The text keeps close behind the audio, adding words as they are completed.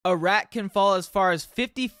A rat can fall as far as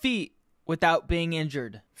 50 feet without being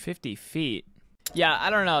injured. 50 feet? Yeah, I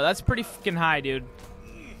don't know. That's pretty fucking high, dude.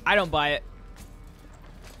 I don't buy it.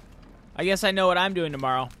 I guess I know what I'm doing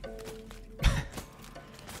tomorrow.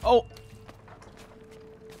 Oh!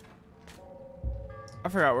 I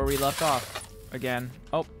forgot where we left off again.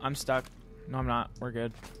 Oh, I'm stuck. No, I'm not. We're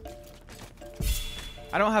good.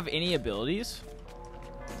 I don't have any abilities.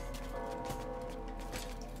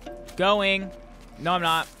 Going. No, I'm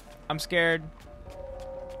not. I'm scared.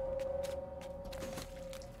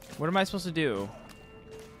 What am I supposed to do?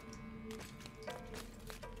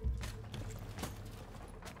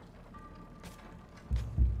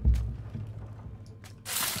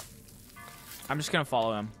 I'm just gonna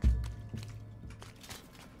follow him.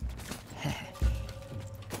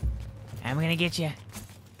 I'm gonna get you.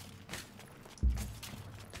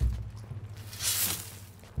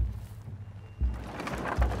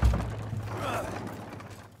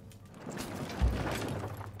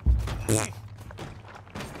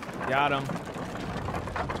 Got him.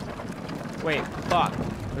 Wait, fuck.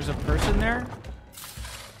 There's a person there?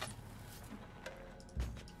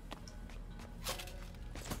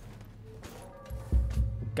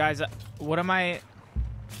 Guys, what am I...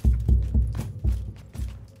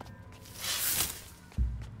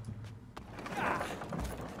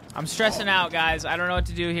 I'm stressing out, guys. I don't know what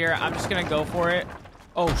to do here. I'm just gonna go for it.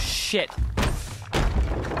 Oh, shit.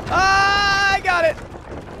 Ah, I got it!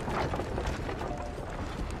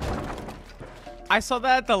 I saw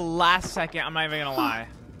that at the last second. I'm not even gonna lie.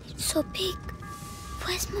 So big.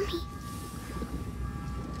 Where's Mommy?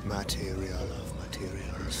 Material of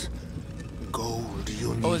materials. Gold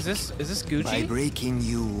unique. Oh, is this Gucci? By breaking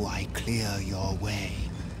you, I clear your way.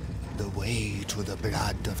 The way to the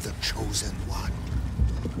blood of the chosen one.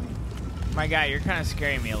 My guy, you're kind of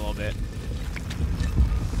scaring me a little bit.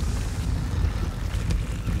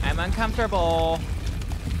 I'm uncomfortable.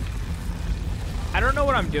 I don't know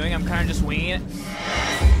what I'm doing. I'm kind of just winging it.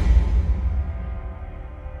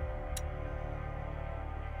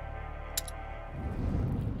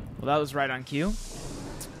 Well, that was right on cue.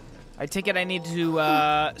 I take it I need to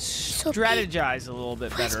strategize a little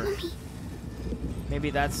bit better. Maybe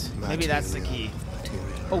that's the key.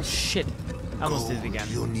 Oh shit! I almost did it again.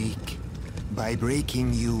 Unique. By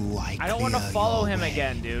breaking you, I don't want to follow him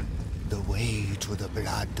again, dude. The way to the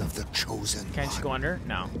blood of the chosen one. Can I just go under?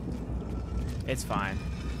 No. It's fine.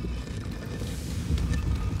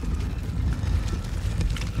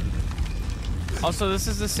 Also, this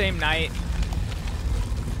is the same night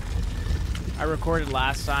I recorded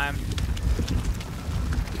last time.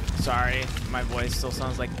 Sorry, my voice still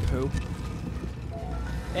sounds like poop.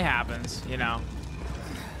 It happens, you know.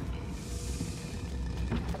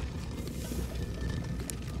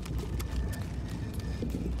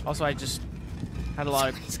 Also, I just had a lot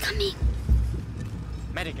of... It's coming.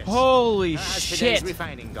 Medicus. Holy How's shit! today's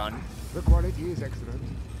refining gone? The quality is excellent,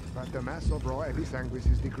 but the mass of raw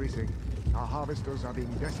episanguis is decreasing. Our harvesters are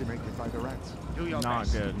being decimated by the rats. Do your Not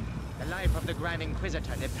best. good. The life of the Grand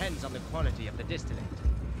Inquisitor depends on the quality of the distillate.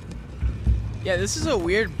 Yeah, this is a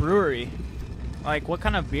weird brewery. Like, what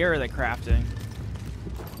kind of beer are they crafting?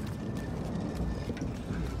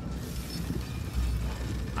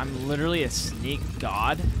 I'm literally a sneak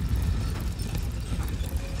god.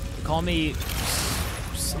 Call me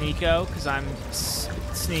Sneeko, because I'm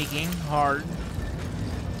sneaking hard.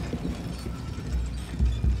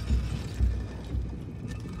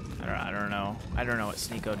 I don't know what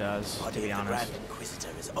Sneeko does, to be honest. The Grand Inquisitor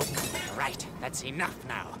is open. Right, that's enough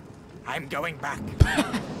now. I'm going back.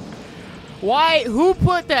 Why? Who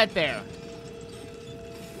put that there?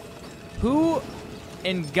 Who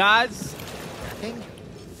in God's Nothing?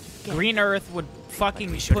 green earth would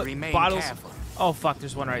fucking We should put remain bottles? careful. Oh fuck,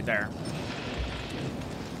 there's one right there.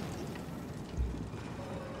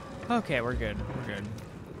 Okay, we're good. We're good.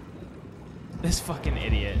 This fucking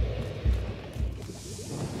idiot.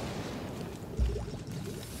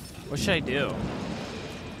 What should I do?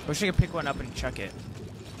 I wish I could pick one up and chuck it.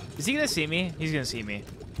 Is he gonna see me? He's gonna see me.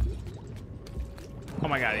 Oh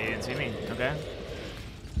my god, he didn't see me. Okay.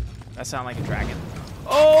 That sounded like a dragon.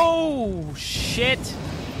 Oh, shit.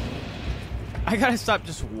 I gotta stop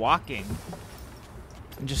just walking.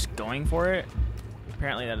 I'm just going for it.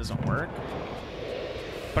 Apparently that doesn't work.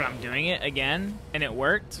 But I'm doing it again, and it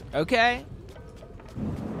worked. Okay.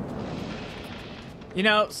 You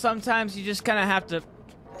know, sometimes you just kind of have to...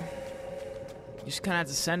 You just kind of have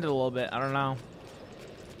to send it a little bit. I don't know.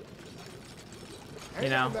 You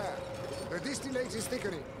know. There. The distillate is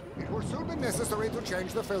thickening. It will soon be necessary to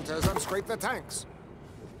change the filters and scrape the tanks.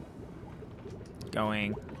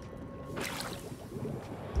 Going.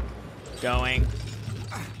 Going.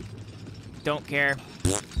 Don't care.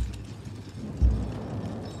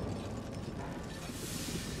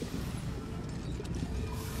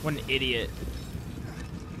 What an idiot.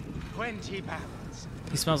 20 pounds.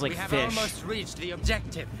 He smells like We have fish. almost reached the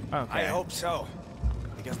objective. Okay. I hope so,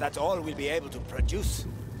 because that's all we'll be able to produce.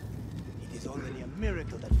 It is already a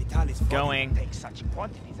miracle that Vitalis Going. takes such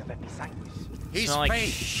quantities of episanguis. His Smell like faith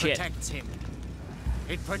shit. protects him.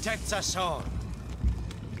 It protects us all.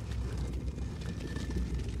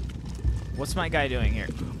 What's my guy doing here?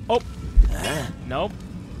 Oh! Nope.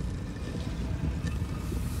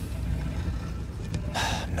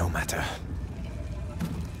 No matter.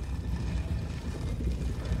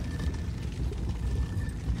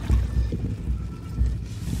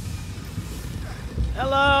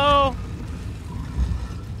 Hello!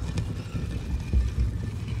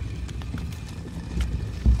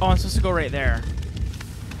 Oh, I'm supposed to go right there.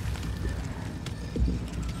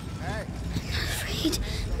 Hey, Afraid.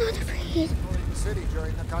 Not afraid. exploring the city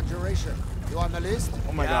during the conjuration. You on the list?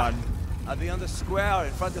 Oh my god. I'll be on the square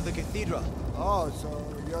in front of the cathedral. Oh, so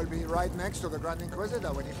you'll be right next to the Grand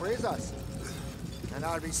Inquisitor when he frees us. And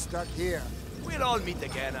I'll be stuck here. We'll all meet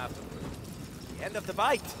again after the end of the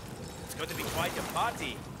bite. It's going to be quite a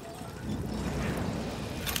party.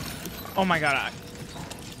 Oh my god.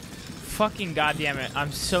 Fucking goddamn it.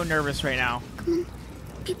 I'm so nervous right now. Come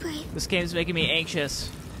on. Be brave. This game's making me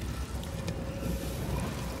anxious.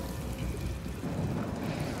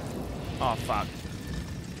 Oh fuck.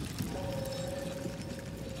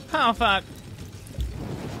 Oh fuck.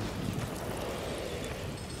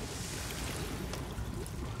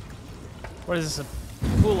 What is this,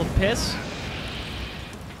 a pool of piss?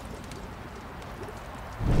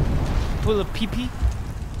 Pool of pee-pee?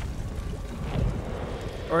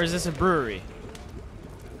 Or is this a brewery?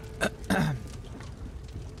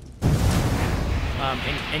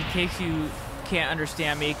 In case you can't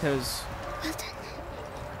understand me, because Well done.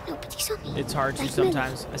 Nobody saw me. it's hard to Like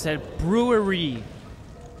sometimes. I said brewery.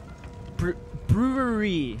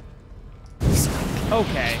 Brewery.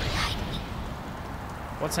 Okay.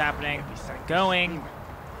 What's happening? Going.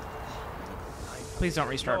 Please don't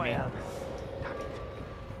restart me.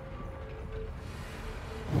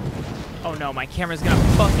 Oh no, my camera's gonna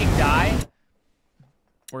fucking die.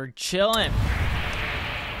 We're chilling.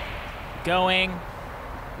 Going.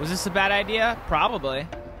 Was this a bad idea? Probably.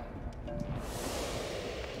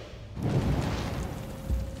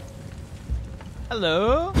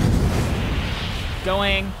 Hello?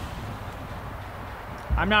 Going.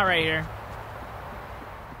 I'm not right here.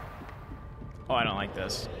 Oh, I don't like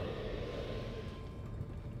this.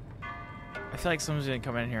 I feel like someone's gonna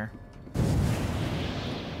come in here.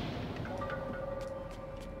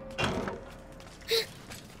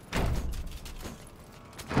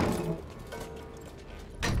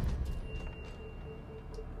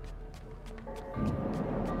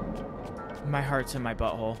 My heart's in my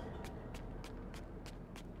butthole.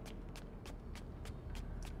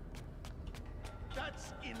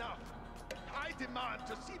 That's enough. I demand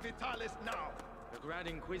to see Vitalis now. The Grand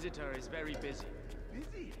Inquisitor is very busy.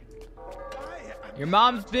 Busy? Your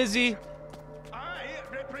mom's busy. I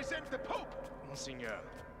represent the Pope. Monseigneur,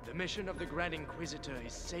 the mission of the Grand Inquisitor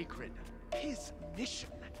is sacred. His mission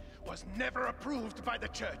was never approved by the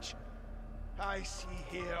Church. I see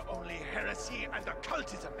here only heresy and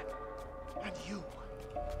occultism. And you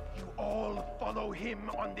all follow him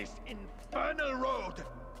on this infernal road.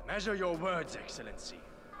 Measure your words, Excellency.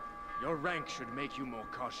 Your rank should make you more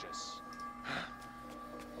cautious.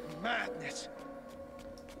 Madness.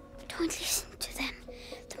 Don't listen to them.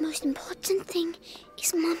 The most important thing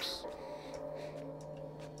is Mommy.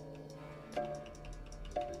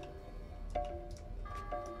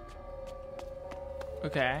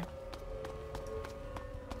 Okay.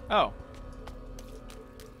 Oh.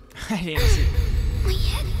 I didn't see. My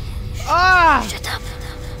head. Ah! Shut up.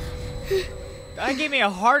 That gave me a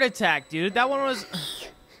heart attack, dude. That one was.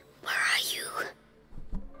 Where are you?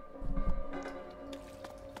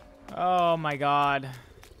 Oh my god.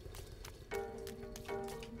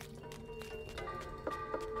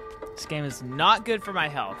 This game is not good for my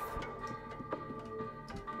health.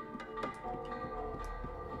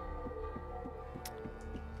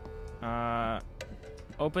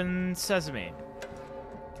 Open sesame.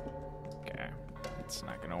 Okay. It's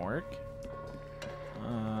not gonna work.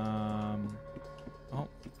 Oh. No,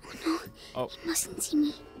 Oh. you mustn't see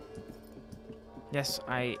me. Yes,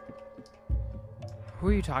 Who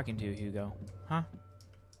are you talking to, Hugo? Huh?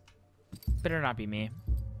 Better not be me.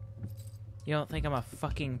 You don't think I'm a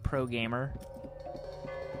fucking pro gamer?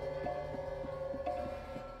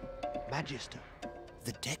 Magister,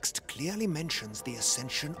 the text clearly mentions the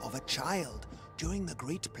ascension of a child during the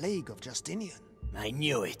Great Plague of Justinian. I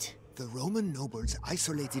knew it. The Roman nobles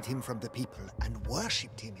isolated him from the people and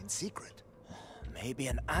worshipped him in secret. Maybe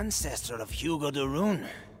an ancestor of Hugo de Rune.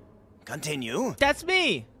 Continue. That's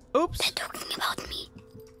me! Oops. They're talking about me.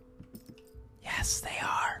 Yes, they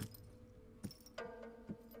are.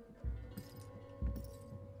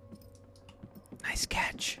 Nice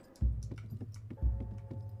catch.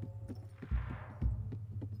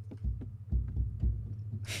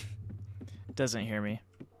 Doesn't hear me.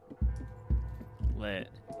 Lit.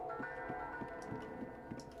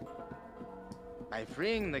 By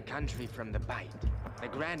freeing the country from the bite, the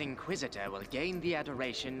Grand Inquisitor will gain the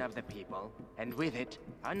adoration of the people, and with it,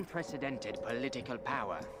 unprecedented political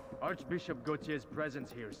power. Archbishop Gautier's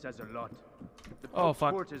presence here says a lot. The Oh, Pope's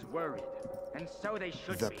fuck. court is worried. And so they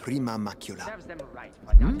should The be. Prima Macula. Serves them right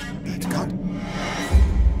for not It can't.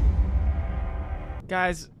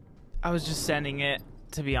 Guys, I was just sending it,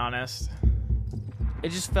 to be honest. It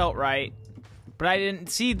just felt right. But I didn't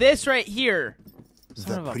see this right here.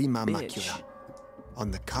 Son of The a Prima bitch. Macula, on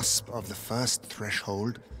the cusp of the first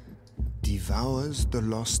threshold, devours the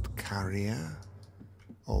lost carrier,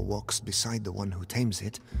 or walks beside the one who tames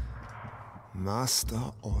it, master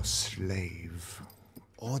or slave,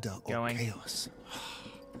 order or Going. chaos.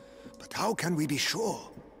 But how can we be sure?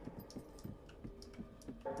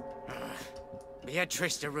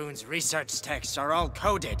 Beatrice de Rune's research texts are all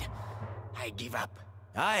coded. I give up.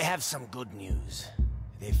 I have some good news.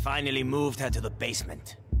 They finally moved her to the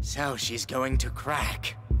basement. So she's going to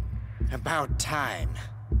crack. About time.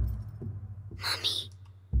 Mommy.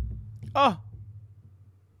 Oh!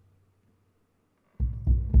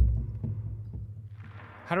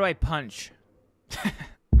 How do I punch?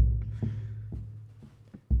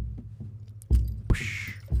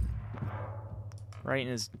 Right in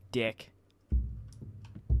his dick.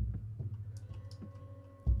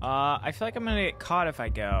 I feel like I'm gonna get caught if I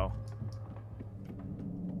go.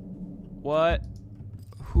 What?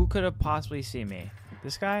 Who could have possibly seen me?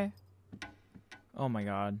 This guy? Oh my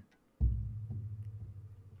god.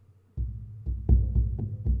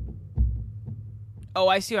 Oh,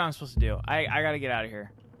 I see what I'm supposed to do. I gotta get out of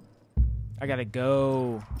here. I gotta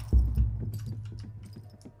go.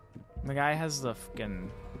 The guy has the fucking...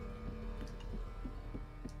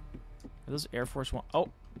 Are those Air Force One? Oh.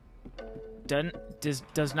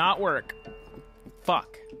 Does not work.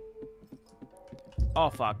 Fuck. Oh,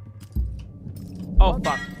 fuck. Oh,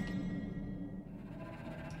 fuck.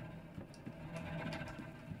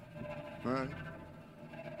 Alright.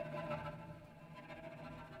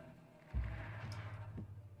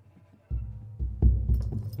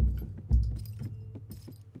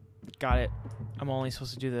 Got it. I'm only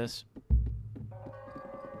supposed to do this.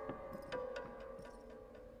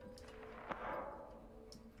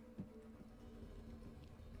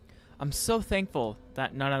 I'm so thankful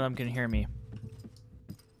that none of them can hear me.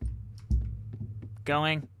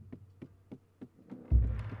 Going.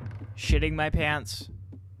 Shitting my pants.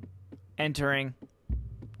 Entering.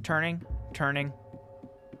 Turning. Turning.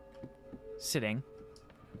 Sitting.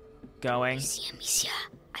 Going. Monsieur,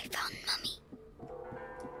 I found Mummy.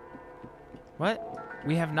 What?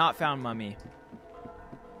 We have not found Mummy.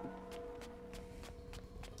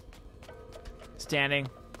 Standing.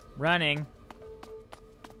 Running.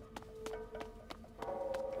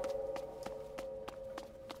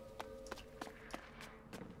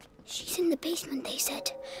 She's in the basement, they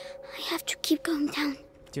said. I have to keep going down.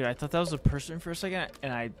 Dude, I thought that was a person for a second,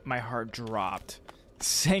 and my heart dropped.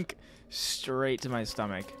 Sank straight to my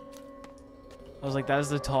stomach. I was like, that is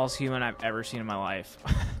the tallest human I've ever seen in my life.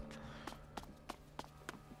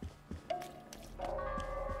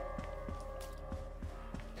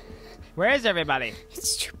 Where is everybody?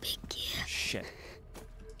 It's too big here. Shit.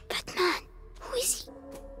 Batman, who is he?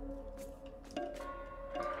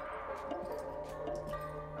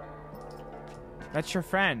 That's your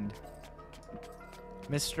friend.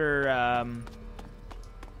 Mr.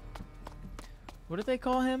 What did they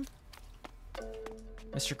call him?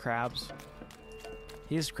 Mr. Krabs.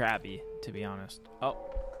 He is crabby, to be honest. Oh.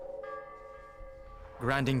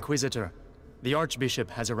 Grand Inquisitor, the Archbishop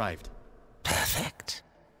has arrived. Perfect.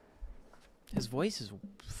 His voice is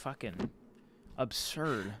fucking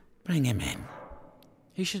absurd. Bring him in.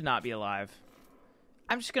 He should not be alive.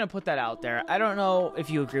 I'm just gonna put that out there. I don't know if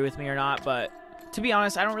you agree with me or not, but to be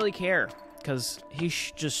honest, I don't really care. Because he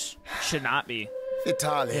just should not be.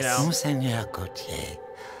 Vitalis. You know? Monseigneur Gautier,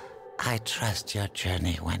 I trust your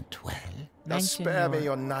journey went well. Now spare me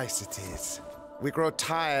your niceties. We grow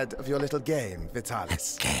tired of your little game,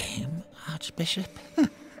 Vitalis. Game, Archbishop?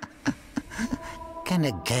 Can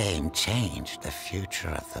a game change the future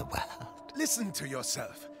of the world? Listen to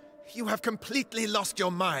yourself. You have completely lost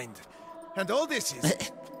your mind. And all this is...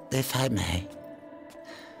 If I may,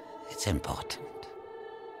 it's important.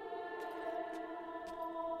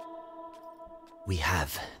 We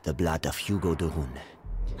have the blood of Hugo de Rune.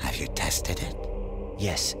 Have you tested it?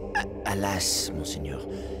 Yes. Alas, Monseigneur.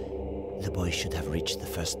 The boy should have reached the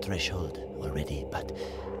first threshold already, but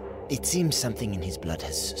it seems something in his blood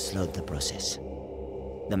has slowed the process.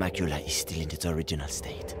 The macula is still in its original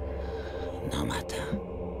state. No matter.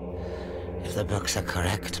 If the books are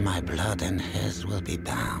correct, my blood and his will be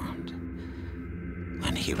bound.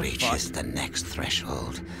 When he reaches the next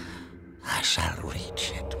threshold, I shall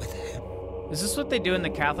reach it with him. Is this what they do in the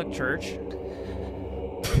Catholic Church?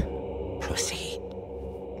 Proceed.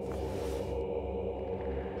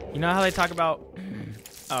 You know how they talk about...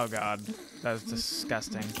 Oh god, that's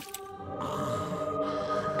disgusting.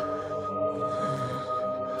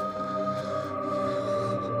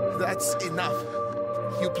 That's enough.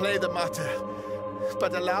 You play the martyr,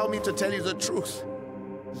 but allow me to tell you the truth.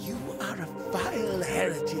 You are a vile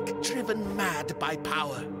heretic driven mad by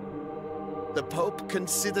power. The Pope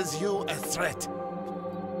considers you a threat.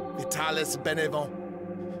 Vitalis Benevent,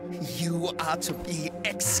 you are to be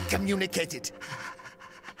excommunicated.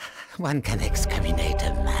 One can excommunicate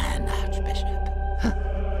a man, Archbishop,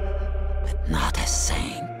 but not a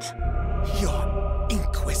saint. Your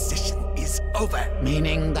inquisition is over.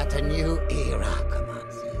 Meaning that a new era commences.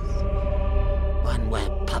 One where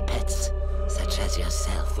puppets, such as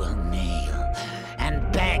yourself, will kneel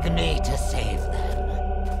and beg me to save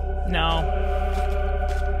them. No.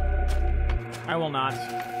 I will not.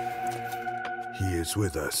 He is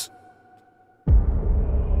with us.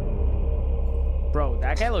 Bro,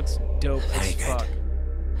 that guy looks dope as fuck.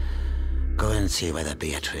 Go and see whether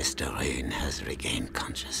Beatrice de Rune has regained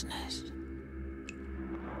consciousness.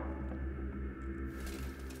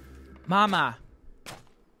 Mama.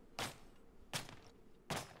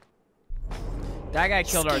 That guy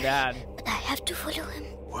killed our dad. But I have to follow him.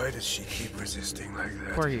 Why does she keep resisting like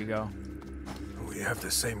that? Poor Hugo. We have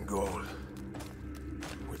the same goal.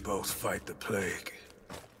 We both fight the plague.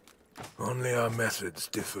 Only our methods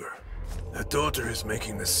differ. Her daughter is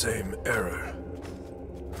making the same error.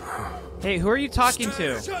 Hey, who are you talking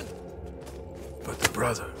to? But the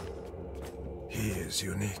brother, he is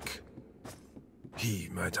unique. He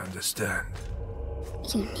might understand.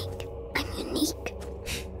 Unique. I'm unique.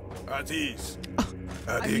 At ease.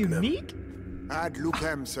 I'm unique? Ad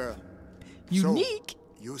lucem, sir. Unique? So,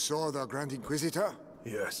 you saw the Grand Inquisitor?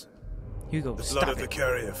 Yes. Hugo, the stop blood of it. the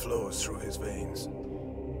carrier flows through his veins.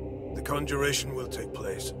 The conjuration will take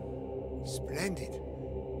place. Splendid.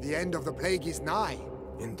 The end of the plague is nigh.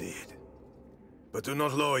 Indeed. But do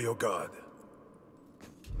not lower your guard.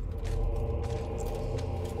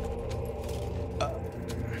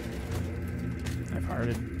 I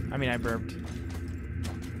farted. I mean, I burped.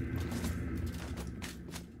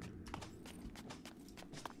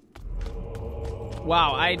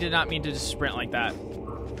 Wow, I did not mean to just sprint like that.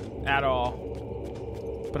 At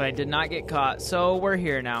all. But I did not get caught, so we're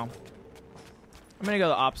here now. I'm gonna go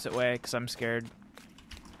the opposite way, because I'm scared.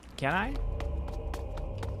 Can I?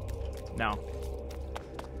 No.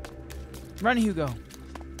 Run, Hugo!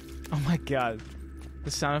 Oh my god.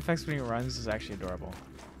 The sound effects when he runs is actually adorable.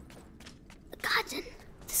 The garden.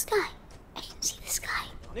 The sky. I can see the sky.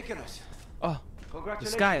 Nicholas. Oh, the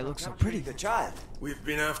sky, it looks so pretty. The child. We've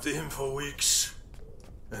been after him for weeks.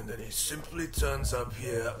 And then he simply turns up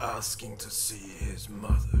here asking to see his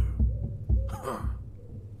mother.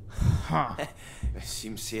 Huh.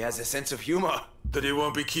 Seems he has a sense of humor. That he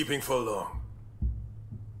won't be keeping for long.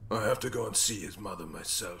 I have to go and see his mother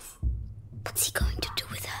myself. What's he going to do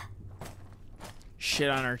with her? Shit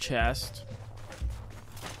on her chest.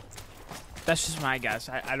 That's just my guess.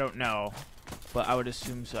 I don't know. But I would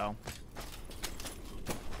assume so.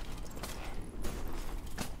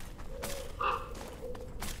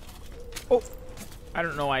 Oh! I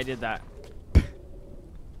don't know why I did that.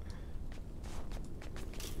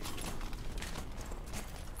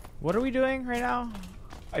 What are we doing right now?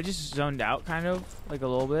 I just zoned out, kind of. Like a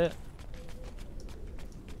little bit.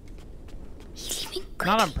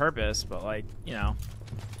 Not on purpose, but like, you know.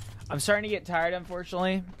 I'm starting to get tired,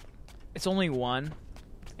 unfortunately. It's only 1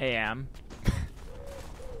 a.m.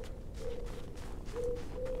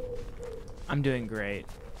 I'm doing great.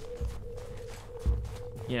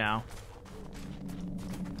 You know.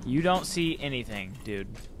 You don't see anything, dude.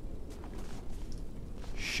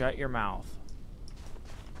 Shut your mouth.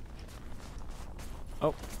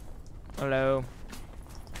 Oh. Hello.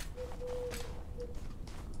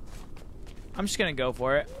 I'm just gonna go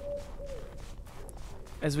for it.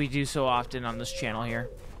 As we do so often on this channel here.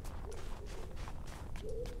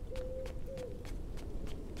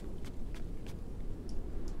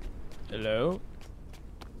 Hello?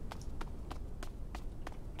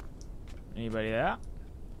 Anybody there?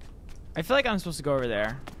 I feel like I'm supposed to go over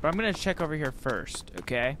there, but I'm gonna check over here first,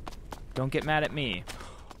 okay? Don't get mad at me.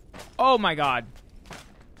 Oh my god.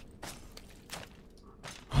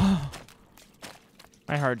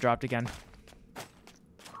 My heart dropped again.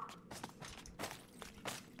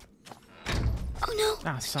 Oh no!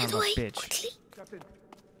 Ah, son of a bitch. Quickly. Captain,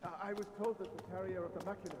 I was told that the carrier of the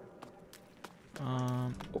Machina...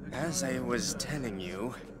 As I was telling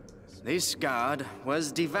you, this god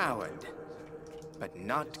was devoured, but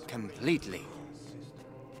not completely.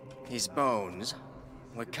 His bones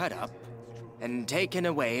were cut up and taken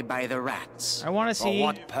away by the rats. I want to see. For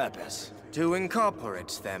what purpose? To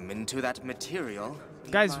incorporate them into that material.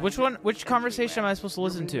 Guys, which conversation am I supposed to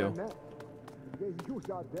listen to? They use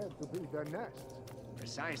our dead to build their nests.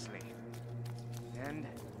 Precisely. And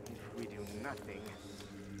if we do nothing,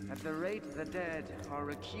 at the rate the dead are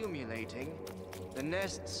accumulating, the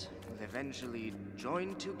nests will eventually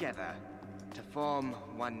join together to form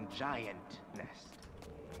one giant nest.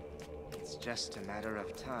 It's just a matter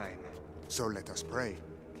of time. So let us pray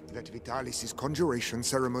that Vitalis' conjuration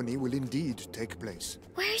ceremony will indeed take place.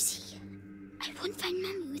 Where is he? I won't find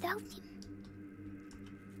Mommy without him.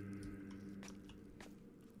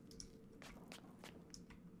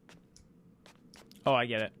 Oh, I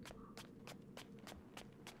get it.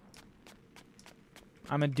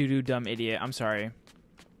 I'm a doo-doo dumb idiot. I'm sorry.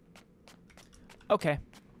 Okay.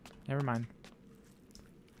 Never mind.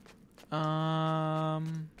 I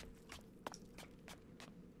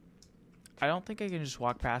don't think I can just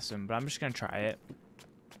walk past him, but I'm just gonna try it.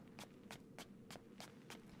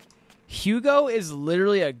 Hugo is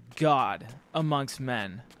literally a god amongst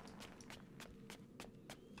men.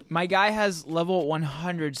 My guy has level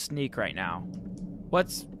 100 sneak right now.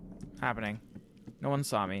 What's happening? No one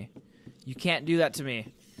saw me. You can't do that to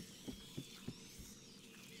me.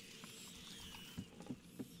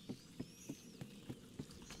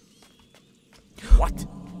 What?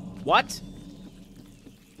 What?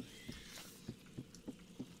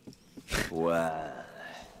 Well.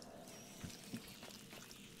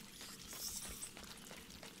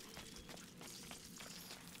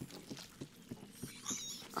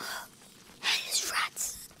 Hellish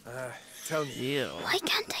rats. Tell me. Ew. Why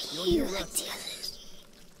can't I hear you like the others?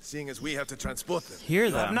 Seeing as we have to transport them. Hear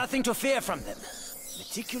You have them. nothing to fear from them.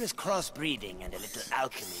 Meticulous crossbreeding and a little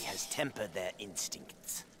alchemy has tempered their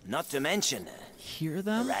instincts. Not to mention Hear a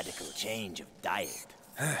them? radical change of diet.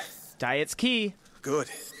 Diet's key. Good.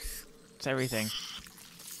 It's everything.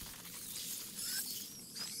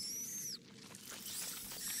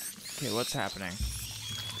 Okay, what's happening?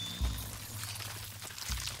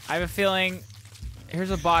 I have a feeling.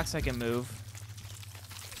 Here's a box I can move.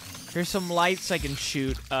 Here's some lights I can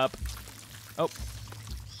shoot up. Oh.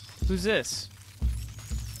 Who's this?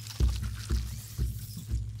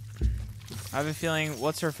 I have a feeling.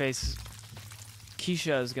 What's her face?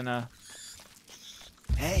 Keisha is gonna.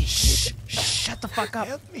 Hey, Shh! Shut the fuck up!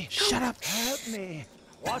 Help me. Shut up! Help me.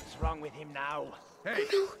 What's wrong with him now? Hey,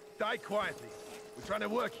 die quietly. We're trying to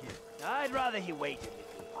work here. I'd rather he waited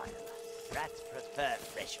a little while. Rats prefer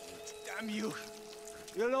fresh meat. Damn you.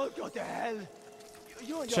 You'll all go to hell.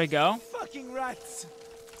 You and Should your I go? fucking rats.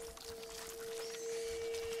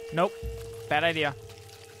 Nope. Bad idea.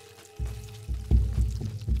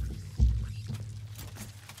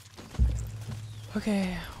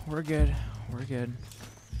 Okay, we're good. We're good.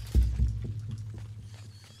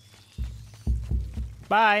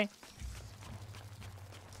 Bye.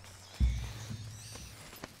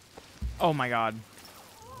 Oh my god.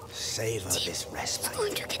 savor this respite.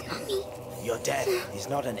 Going to get Mommy. Your death is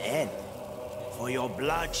not an end, for your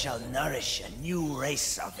blood shall nourish a new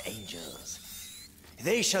race of angels.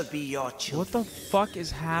 They shall be your children. What the fuck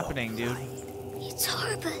is happening, dude? It's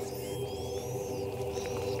horrible.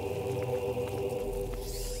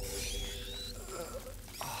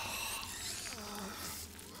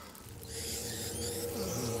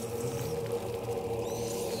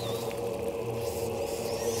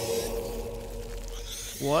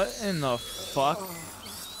 What in the fuck?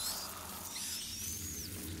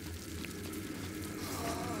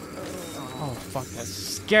 Oh fuck, that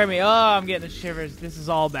scared me. Oh, I'm getting the shivers. This is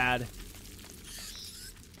all bad.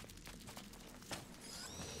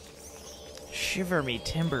 Shiver me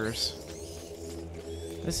timbers.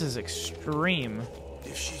 This is extreme.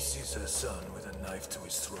 If she sees her son with a knife to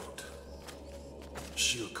his throat,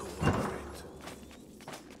 she'll cooperate.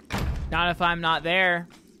 Not if I'm not there.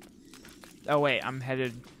 Oh wait, I'm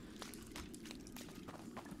headed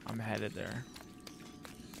there.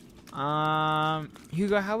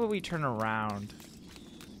 Hugo, how about we turn around?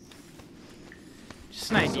 Just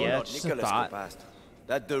just an idea. Lord It's just a Nicholas thought. go past.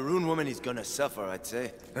 That the Rune woman is gonna suffer, I'd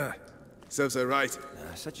say. Serves her right.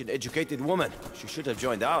 Such an educated woman. She should have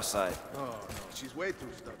joined our side. Oh, no, she's way too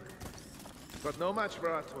stubborn. But no match for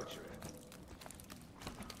our torturer.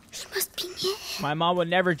 She must be near. My mom would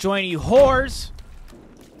never join you whores.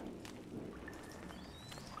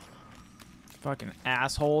 Fucking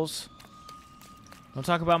assholes. Don't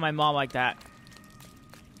talk about my mom like that.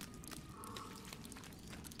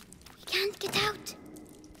 We can't get out.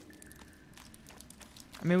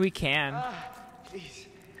 I mean, we can. Please.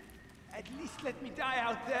 At least let me die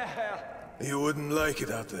out there. You wouldn't like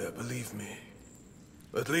it out there, believe me.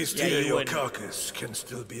 At least Yeah, here you your wouldn't. carcass can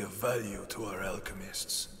still be of value to our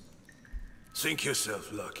alchemists. Think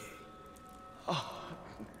yourself lucky. Oh,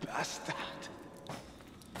 bastard.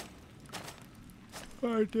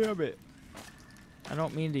 Oh, damn it. I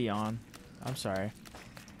don't mean to yawn. I'm sorry.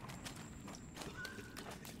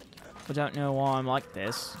 I don't know why I'm like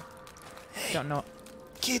this. Don't know.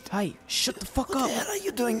 Kid. Hey, shut the fuck up. What the hell are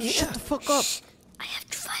you doing here? Shut the fuck up. Shh. I have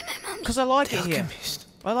to find my mummy. Because I like it here.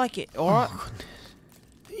 I like it, alright? Oh,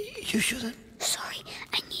 goodness. You shouldn't. Sorry,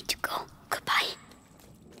 I need to go. Goodbye.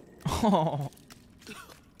 Oh.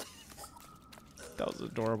 That was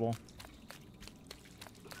adorable.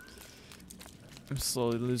 I'm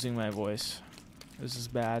slowly losing my voice. This is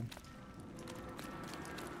bad.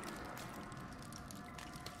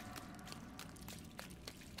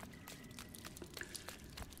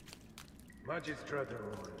 Magistrate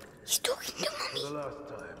Rune, He's talking to for the Mummy. last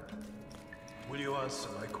time, will you answer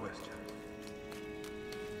my question?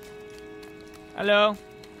 Hello?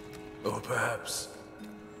 Or perhaps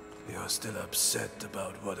you're still upset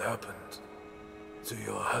about what happened to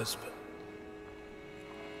your husband.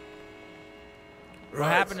 What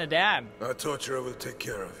happened to Dad? Our torturer will take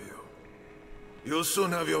care of you. You'll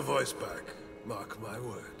soon have your voice back. Mark my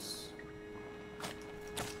words.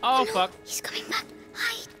 Oh, No, fuck. he's coming back.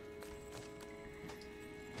 Hide.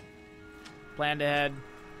 Planned ahead.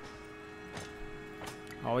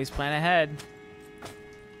 Always plan ahead.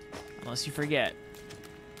 Unless you forget.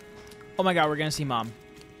 Oh my god, we're gonna see Mom.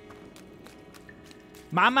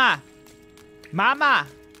 Mama! Mama!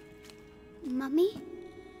 Mummy?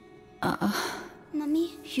 Mummy?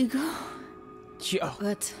 Hugo? Oh.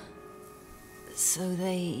 But... So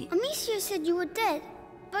they... Amicia said you were dead,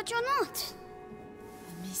 but you're not.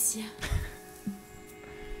 Amicia?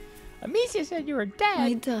 Amicia said you were dead.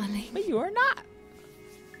 My darling. But you are not.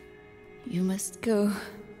 You must go.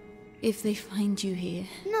 If they find you here.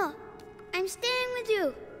 No, I'm staying with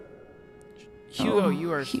you. Hugo,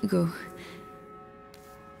 you are... Hugo.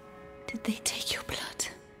 Did they take your blood?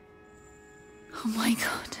 Oh my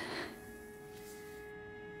god.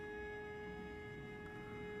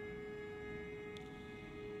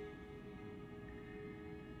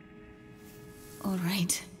 All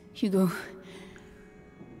right, Hugo.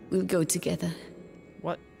 We'll go together.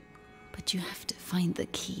 What? But you have to find the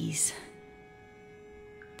keys.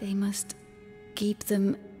 They must keep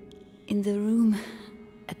them in the room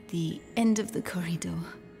at the end of the corridor.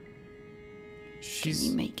 Can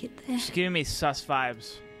you make it there? She's giving me sus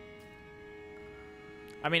vibes.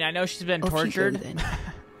 I mean, I know she's been Off you go, tortured. then.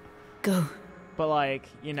 Go. But like,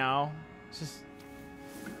 you know, it's just...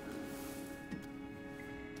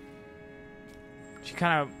 She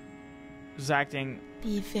kind of was acting...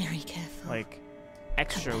 Be very careful. Like,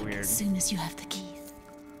 extra Come back weird. as soon as you have the keys.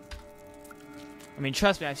 I mean,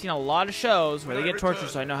 trust me, I've seen a lot of shows where they get tortured,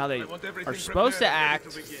 so I know how they are supposed to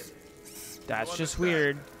act. That's just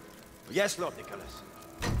weird. Yes, Lord Nicholas.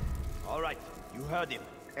 All right, you heard him.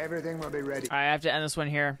 Everything will be ready. I have to end this one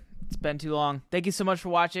here. It's been too long. Thank you so much for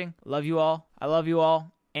watching. Love you all. I love you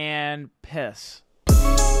all. And piss.